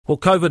Well,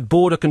 COVID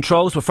border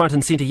controls were front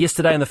and centre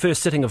yesterday in the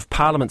first sitting of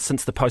Parliament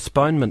since the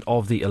postponement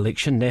of the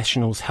election.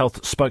 National's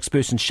health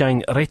spokesperson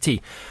Shane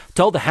Reti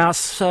told the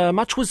House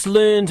much was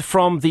learned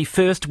from the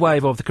first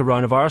wave of the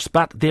coronavirus,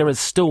 but there is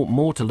still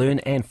more to learn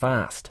and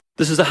fast.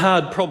 This is a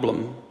hard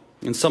problem,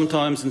 and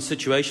sometimes in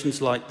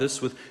situations like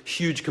this with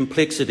huge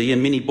complexity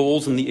and many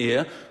balls in the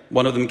air,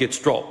 one of them gets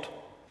dropped.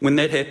 When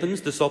that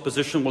happens, this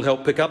opposition will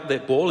help pick up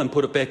that ball and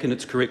put it back in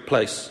its correct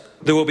place.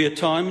 There will be a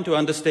time to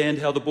understand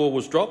how the ball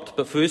was dropped,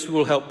 but first we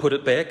will help put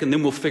it back and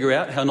then we'll figure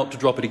out how not to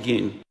drop it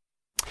again.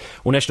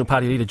 Well, National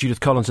Party leader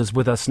Judith Collins is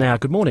with us now.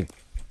 Good morning.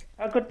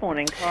 Good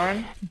morning,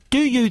 Corin. Do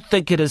you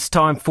think it is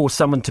time for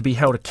someone to be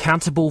held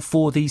accountable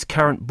for these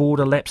current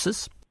border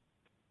lapses?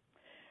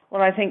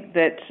 Well, I think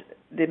that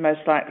there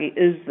most likely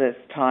is this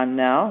time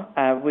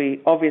now. We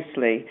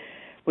obviously,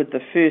 with the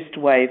first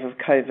wave of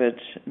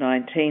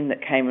COVID-19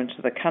 that came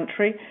into the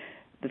country,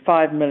 the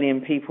 5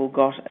 million people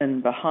got in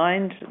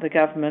behind the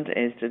government,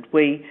 as did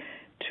we,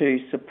 to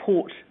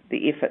support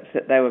the efforts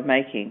that they were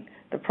making.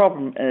 The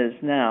problem is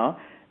now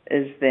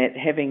that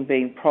having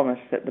been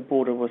promised that the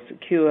border was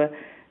secure,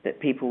 that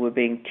people were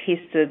being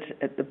tested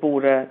at the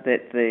border,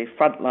 that the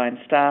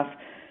frontline staff,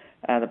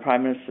 the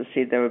Prime Minister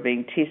said they were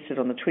being tested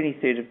on the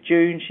 23rd of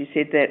June. She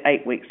said that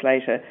 8 weeks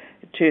later.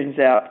 It turns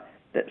out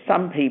that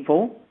some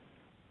people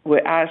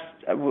were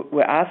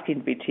asking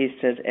to be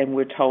tested and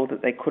were told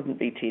that they couldn't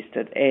be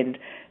tested. And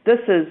this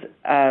is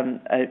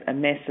a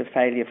massive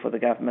failure for the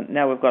government.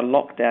 Now we've got a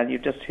lockdown.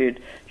 You've just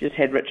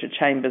had Richard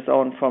Chambers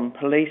on from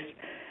police.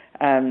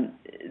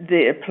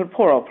 The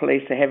poor old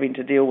police are having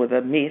to deal with a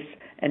mess,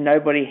 and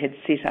nobody had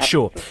set up.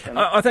 Sure.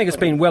 I think it's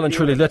been well and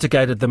truly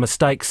litigated, the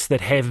mistakes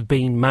that have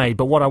been made.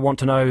 But what I want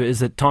to know,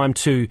 is it time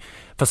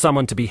for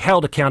someone to be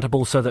held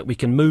accountable so that we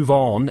can move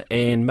on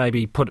and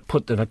maybe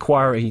put an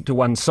inquiry to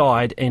one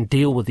side and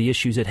deal with the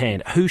issues at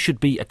hand? Who should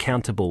be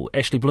accountable?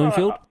 Ashley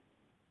Bloomfield?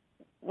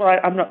 Well,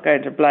 I'm not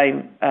going to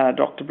blame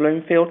Dr.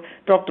 Bloomfield.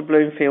 Dr.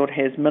 Bloomfield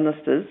has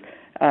ministers,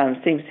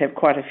 seems to have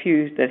quite a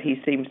few that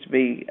he seems to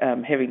be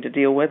having to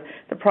deal with.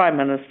 The Prime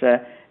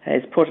Minister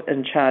has put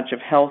in charge of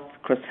health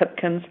Chris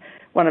Hipkins,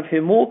 one of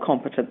her more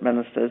competent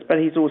ministers, but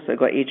he's also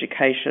got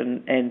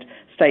education and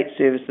state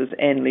services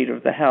and leader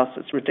of the House.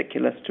 It's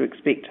ridiculous to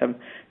expect him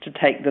to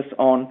take this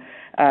on.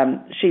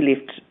 She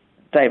left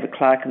David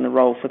Clark in the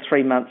role for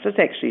 3 months. It's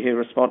actually her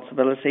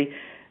responsibility.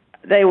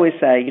 They always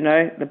say,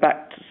 the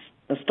buck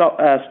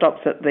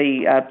stops at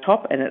the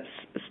top, and it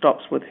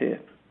stops with her.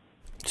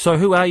 So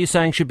who are you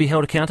saying should be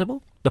held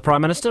accountable? The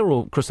Prime Minister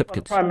or Chris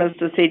Hipkins? Well, the Prime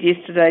Minister said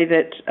yesterday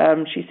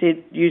that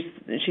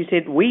she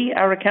said we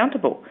are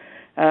accountable.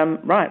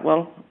 Right,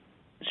 well,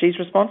 she's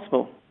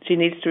responsible. She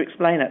needs to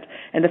explain it.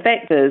 And the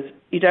fact is,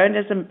 you don't,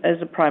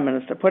 as a Prime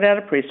Minister, put out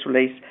a press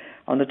release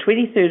on the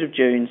 23rd of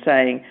June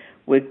saying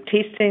we're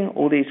testing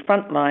all these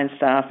frontline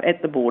staff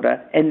at the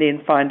border, and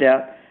then find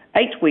out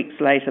 8 weeks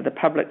later the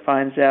public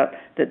finds out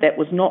that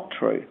was not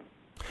true.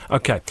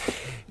 Okay.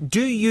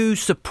 Do you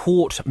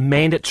support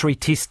mandatory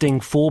testing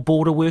for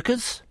border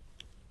workers?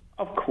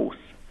 Of course.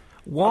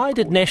 Why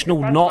did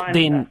National not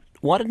then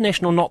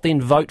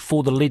vote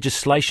for the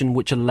legislation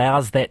which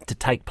allows that to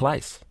take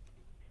place?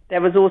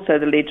 There was also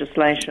the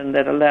legislation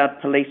that allowed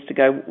police to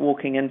go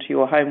walking into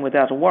your home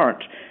without a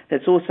warrant.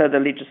 There's also the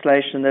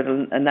legislation that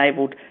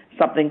enabled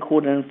something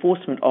called an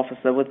enforcement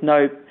officer with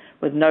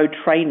no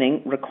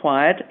training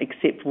required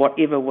except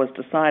whatever was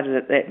decided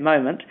at that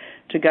moment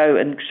to go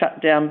and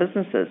shut down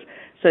businesses.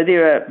 So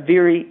there are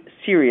very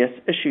serious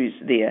issues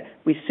there.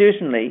 We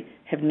certainly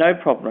have no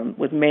problem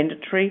with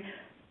mandatory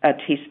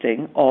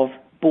testing of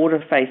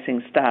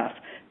border-facing staff.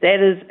 That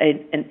is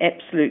an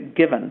absolute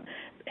given.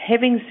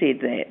 Having said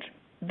that,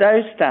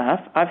 those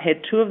staff, I've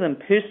had 2 of them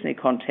personally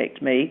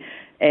contact me,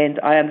 and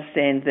I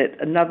understand that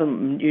another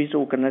news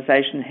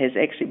organisation has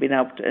actually been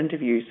able to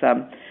interview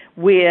some,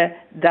 where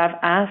they've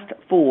asked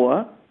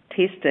for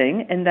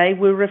testing and they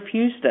were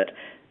refused it.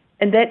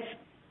 And that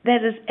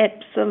is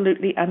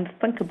absolutely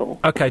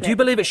unthinkable. Okay, do you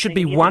believe it should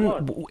be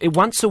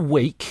once a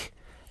week,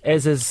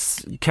 as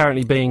is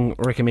currently being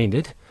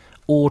recommended,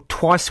 or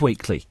twice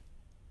weekly?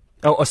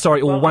 Or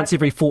once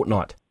every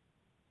fortnight?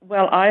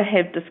 Well, I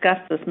have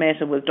discussed this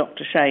matter with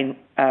Dr. Shane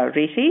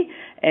Reti,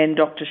 and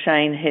Dr.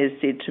 Shane has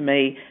said to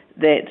me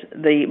that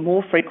the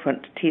more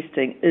frequent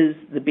testing is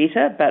the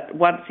better, but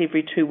once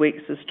every 2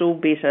 weeks is still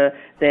better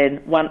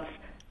than once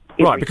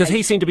every Right, because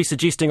he seemed to be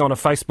suggesting on a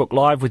Facebook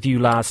Live with you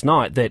last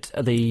night that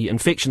the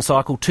infection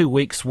cycle, 2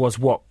 weeks, was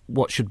what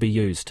should be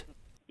used.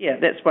 Yeah,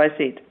 that's what I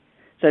said.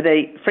 So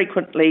they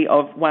frequently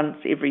of once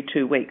every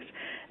 2 weeks.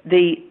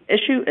 The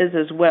issue is,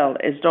 as well,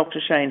 as Dr.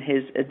 Shane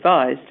has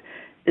advised,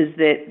 is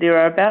that there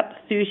are about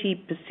 30%,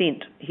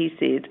 he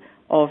said,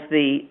 of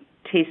the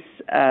tests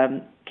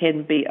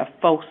can be a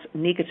false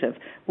negative,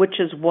 which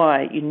is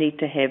why you need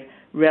to have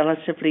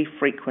relatively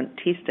frequent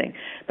testing.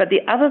 But the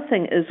other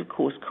thing is, of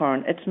course,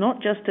 Corin, it's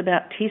not just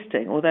about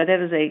testing, although that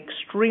is an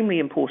extremely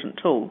important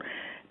tool,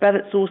 but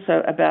it's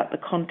also about the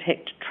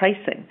contact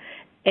tracing.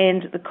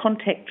 And the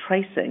contact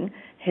tracing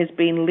has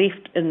been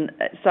left in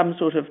some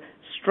sort of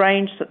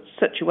strange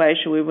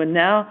situation where we're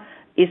now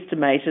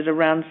estimated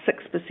around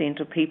 6%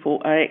 of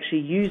people are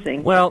actually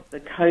using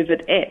the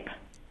COVID app.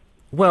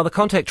 Well, the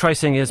contact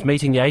tracing is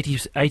meeting the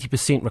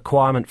 80%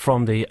 requirement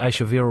from the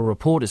Aisha Viral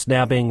report. It's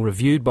now being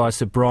reviewed by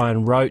Sir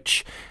Brian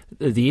Roach.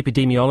 The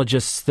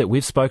epidemiologists that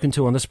we've spoken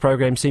to on this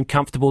program seem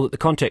comfortable that the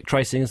contact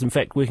tracing is in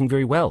fact working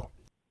very well.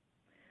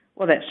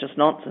 Well, that's just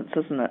nonsense,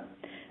 isn't it?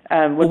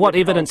 Well, what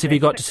evidence have you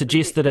got to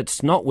suggest that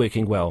it's not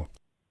working well?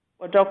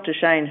 Well, Dr.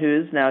 Shane,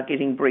 who is now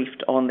getting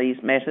briefed on these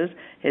matters,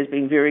 has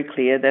been very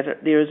clear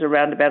that there is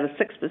around about a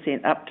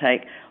 6%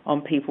 uptake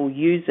on people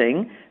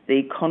using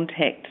the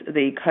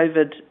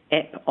COVID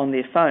app on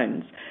their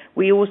phones.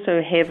 We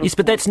also have... Yes,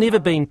 but that's never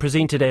been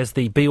presented as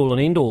the be-all and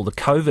end-all, the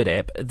COVID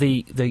app.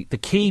 The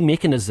key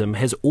mechanism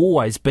has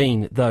always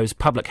been those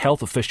public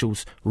health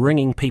officials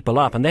ringing people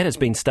up, and that has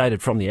been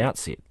stated from the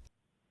outset.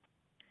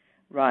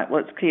 Right,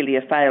 well, it's clearly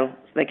a fail.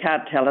 They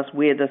can't tell us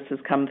where this has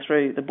come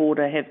through the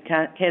border,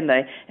 can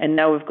they? And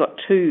now we've got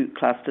two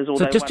clusters.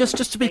 So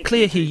just to be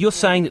clear here, you're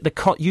saying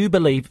that you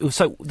believe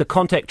the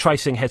contact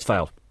tracing has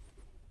failed?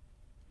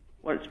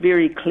 Well, it's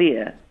very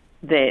clear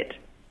that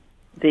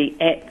the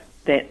app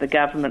that the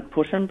government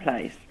put in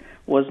place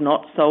was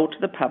not sold to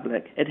the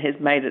public. It has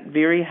made it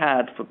very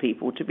hard for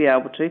people to be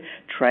able to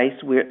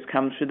trace where it's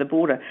come through the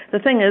border. The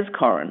thing is,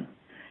 Corin,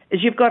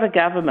 is you've got a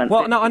government...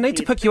 Well, no, I need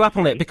to pick you up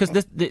on that because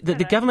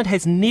the government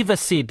has never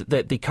said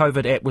that the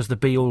COVID app was the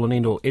be-all and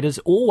end-all. It is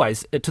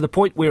always, to the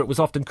point where it was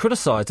often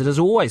criticised, it has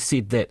always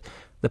said that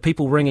the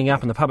people ringing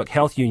up in the public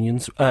health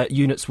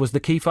units was the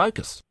key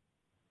focus.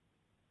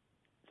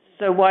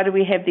 So why do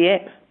we have the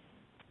app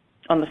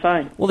on the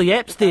phone? Well, the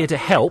app's there to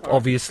help,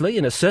 obviously,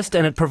 and assist,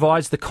 and it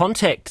provides the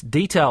contact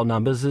detail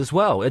numbers as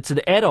well. It's an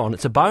add-on,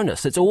 it's a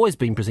bonus. It's always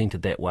been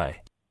presented that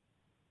way.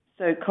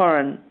 So,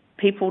 Corin,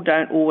 people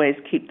don't always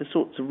keep the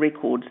sorts of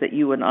records that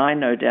you and I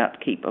no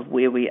doubt keep of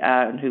where we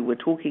are and who we're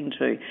talking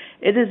to.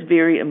 It is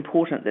very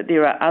important that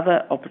there are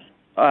other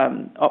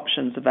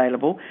options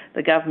available.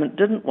 The government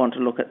didn't want to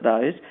look at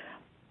those.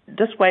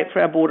 Just wait for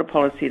our border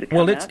policy to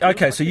come out.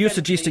 Okay, so you're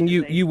suggesting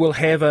you will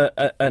have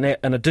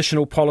an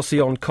additional policy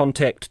on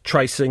contact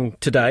tracing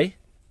today?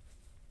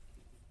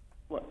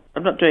 Well,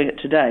 I'm not doing it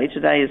today.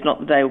 Today is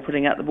not the day we're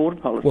putting out the border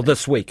policy. Well,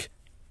 this week.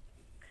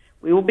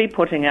 We will be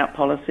putting out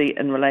policy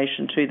in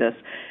relation to this.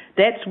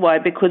 That's why,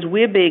 because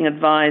we're being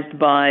advised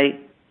by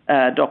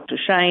Dr.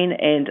 Shane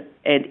and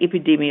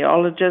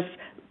epidemiologists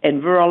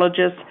and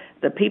virologists,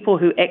 the people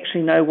who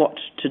actually know what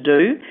to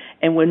do,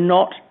 and we're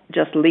not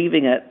just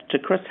leaving it to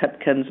Chris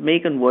Hipkins,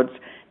 Megan Woods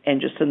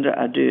and Jacinda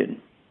Ardern.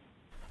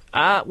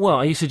 Well,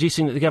 are you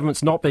suggesting that the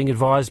government's not being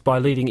advised by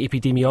leading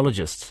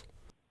epidemiologists?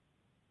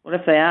 Well,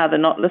 if they are, they're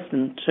not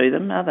listening to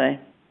them, are they?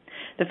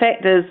 The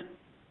fact is,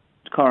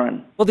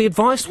 Corin... Well, the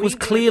advice was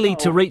clearly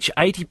to reach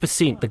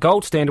 80%. The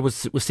gold standard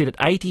was set at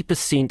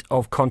 80%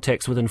 of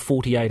contacts within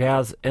 48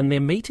 hours, and they're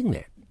meeting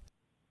that.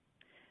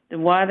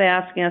 Then why are they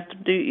asking us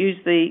to use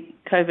the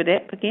COVID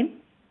app again?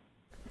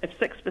 If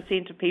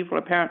 6% of people are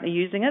apparently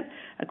using it,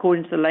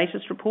 according to the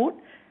latest report.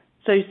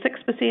 So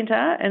 6%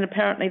 are, and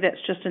apparently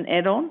that's just an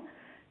add-on.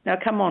 Now,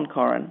 come on,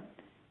 Corin.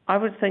 I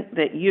would think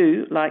that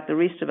you, like the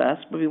rest of us,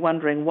 would be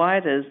wondering why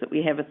it is that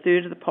we have a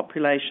third of the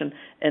population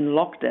in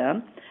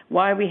lockdown,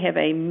 why we have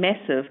a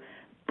massive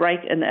break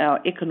in our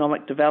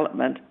economic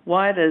development,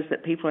 why it is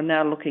that people are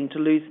now looking to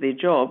lose their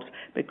jobs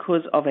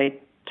because of a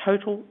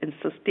total and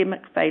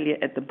systemic failure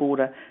at the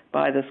border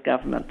by this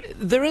government.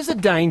 There is a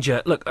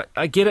danger. Look,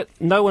 I get it.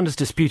 No one is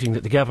disputing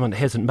that the government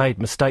hasn't made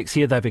mistakes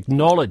here. They've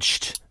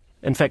acknowledged,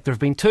 in fact, there have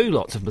been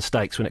lots of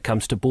mistakes when it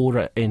comes to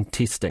border and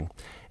testing.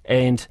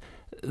 And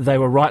they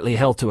were rightly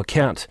held to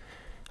account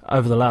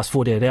over the last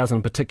 48 hours,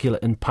 in particular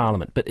in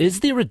Parliament. But is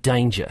there a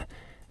danger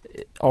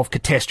of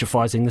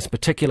catastrophising this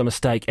particular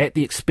mistake at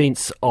the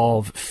expense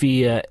of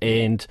fear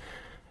and,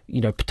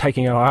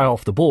 taking our eye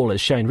off the ball,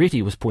 as Shane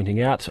Retty was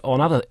pointing out,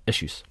 on other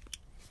issues?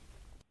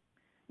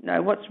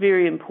 No, what's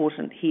very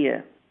important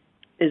here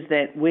is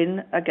that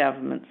when a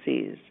government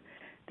says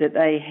that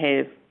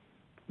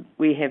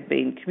we have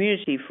been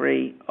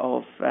community-free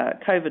of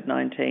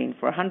COVID-19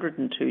 for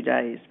 102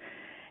 days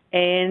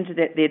and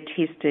that they're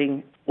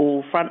testing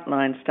all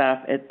frontline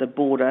staff at the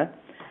border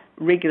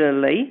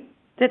regularly,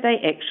 that they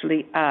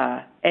actually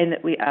are, and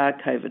that we are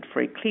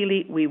COVID-free.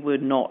 Clearly we were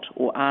not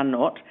or are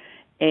not,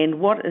 and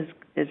what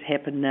has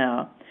happened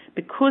now,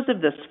 because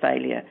of this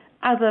failure,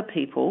 other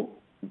people,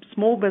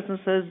 small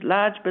businesses,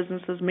 large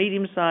businesses,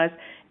 medium-sized,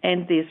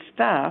 and their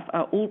staff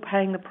are all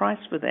paying the price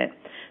for that.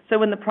 So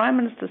when the Prime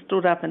Minister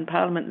stood up in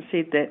Parliament and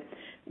said that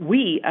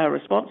we are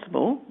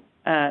responsible,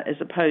 as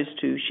opposed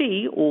to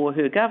she or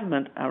her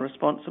government are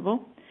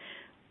responsible,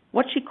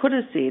 what she could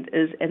have said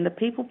is, and the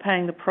people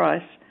paying the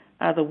price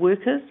are the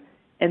workers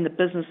and the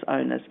business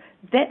owners.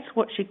 That's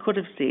what she could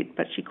have said,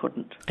 but she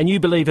couldn't. And you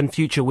believe in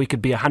future we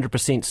could be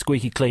 100%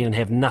 squeaky clean and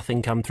have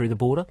nothing come through the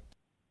border?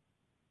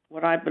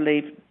 What I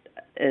believe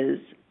is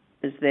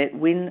that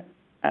when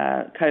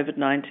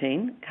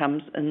COVID-19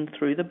 comes in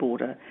through the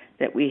border,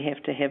 that we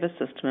have to have a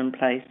system in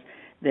place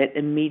that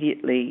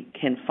immediately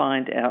can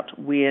find out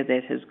where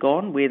that has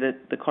gone, where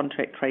the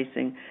contact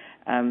tracing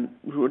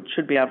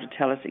should be able to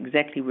tell us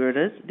exactly where it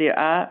is. There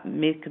are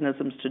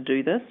mechanisms to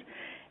do this.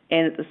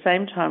 And at the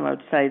same time, I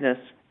would say this,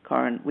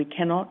 Corin, we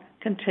cannot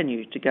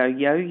continue to go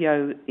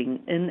yo-yoing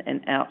in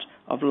and out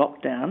of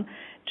lockdown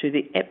to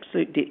the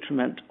absolute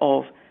detriment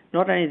of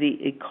not only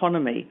the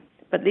economy,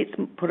 but let's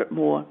put it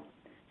more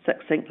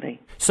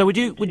succinctly. So would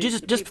you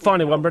just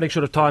finally, I'm running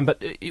short of time, but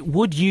do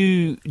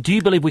you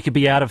believe we could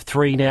be out of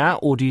 3 now,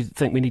 or do you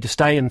think we need to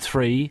stay in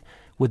 3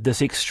 with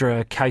this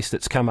extra case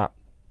that's come up?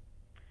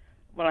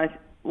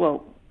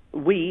 Well,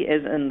 we,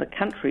 as in the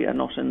country, are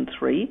not in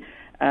 3,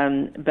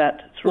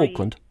 but 3...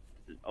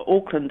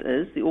 Auckland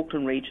is, the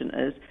Auckland region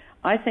is.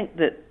 I think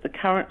that the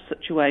current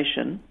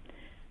situation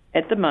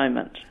at the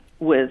moment,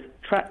 with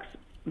trucks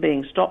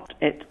being stopped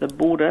at the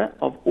border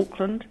of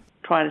Auckland,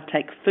 trying to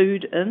take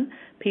food in,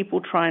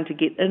 people trying to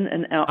get in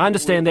and out. I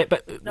understand that,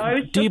 but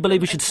do you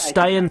believe we should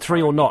stay in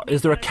 3 or not?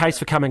 Is there a case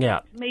for coming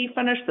out? Let me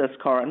finish this,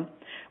 Corin.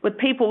 With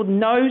people with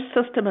no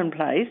system in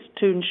place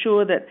to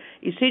ensure that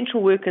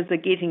essential workers are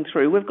getting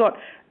through. We've got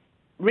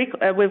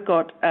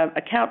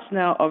accounts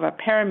now of a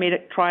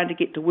paramedic trying to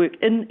get to work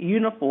in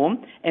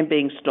uniform and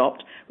being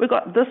stopped. We've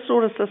got this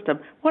sort of system.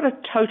 What a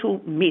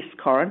total mess,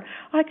 Corin.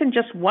 I can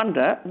just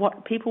wonder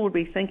what people would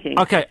be thinking.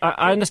 Okay,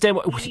 I understand.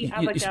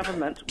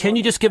 Can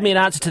you just give me an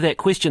answer to that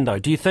question, though?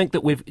 Do you think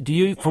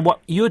that from what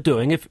you're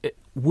doing,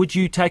 would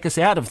you take us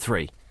out of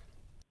 3?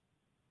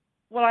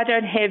 Well, I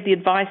don't have the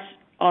advice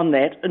on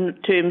that in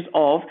terms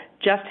of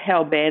just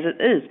how bad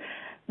it is.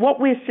 What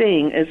we're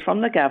seeing is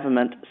from the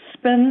government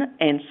spin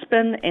and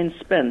spin and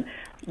spin.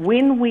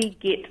 When we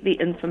get the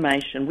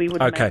information, we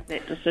would make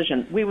that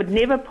decision. We would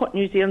never put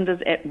New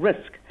Zealanders at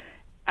risk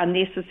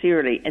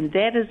unnecessarily, and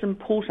that is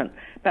important.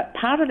 But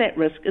part of that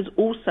risk is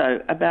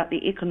also about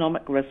the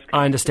economic risk.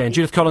 I understand.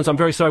 Judith Collins, I'm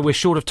very sorry we're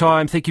short of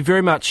time. Thank you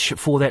very much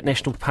for that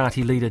National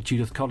Party leader,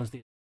 Judith Collins.